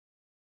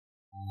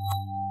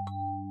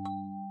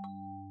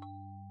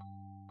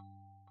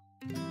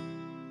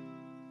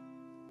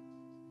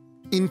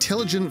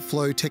Intelligent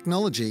flow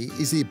technology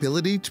is the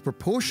ability to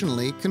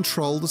proportionally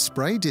control the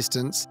spray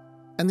distance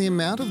and the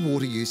amount of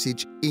water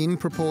usage in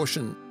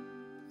proportion.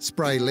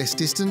 Spray less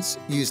distance,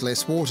 use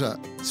less water.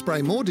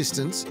 Spray more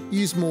distance,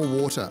 use more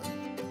water.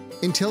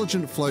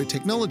 Intelligent flow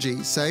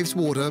technology saves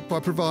water by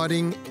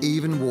providing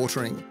even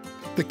watering.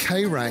 The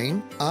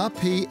K-Rain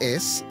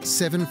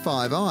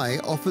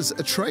RPS75i offers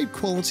a trade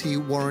quality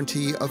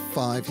warranty of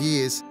 5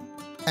 years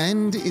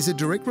and is a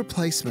direct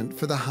replacement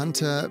for the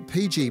Hunter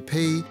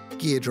PGP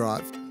Gear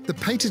Drive. The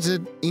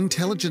patented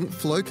intelligent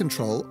flow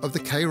control of the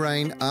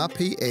K-Rain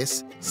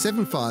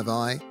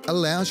RPS75i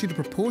allows you to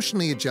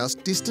proportionally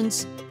adjust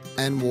distance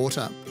and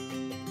water.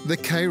 The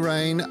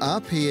K-Rain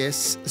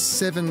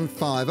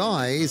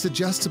RPS75i is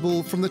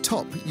adjustable from the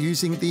top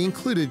using the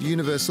included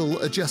universal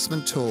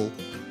adjustment tool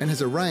and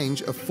has a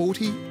range of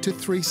 40 to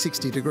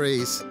 360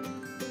 degrees.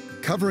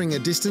 Covering a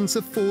distance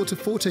of 4 to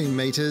 14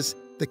 metres,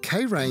 the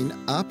K-Rain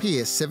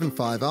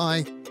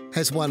RPS75i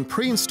has one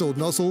pre-installed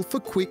nozzle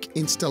for quick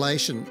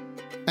installation.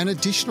 An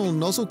additional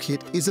nozzle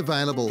kit is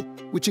available,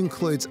 which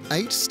includes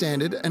 8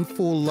 standard and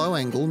 4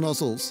 low-angle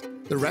nozzles.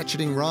 The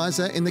ratcheting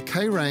riser in the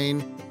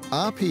K-Rain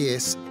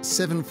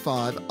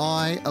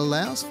RPS75i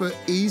allows for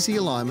easy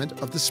alignment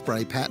of the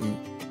spray pattern.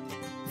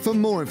 For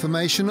more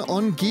information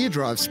on gear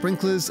drive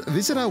sprinklers,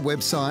 visit our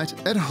website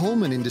at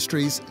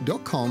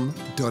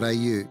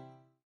holmanindustries.com.au.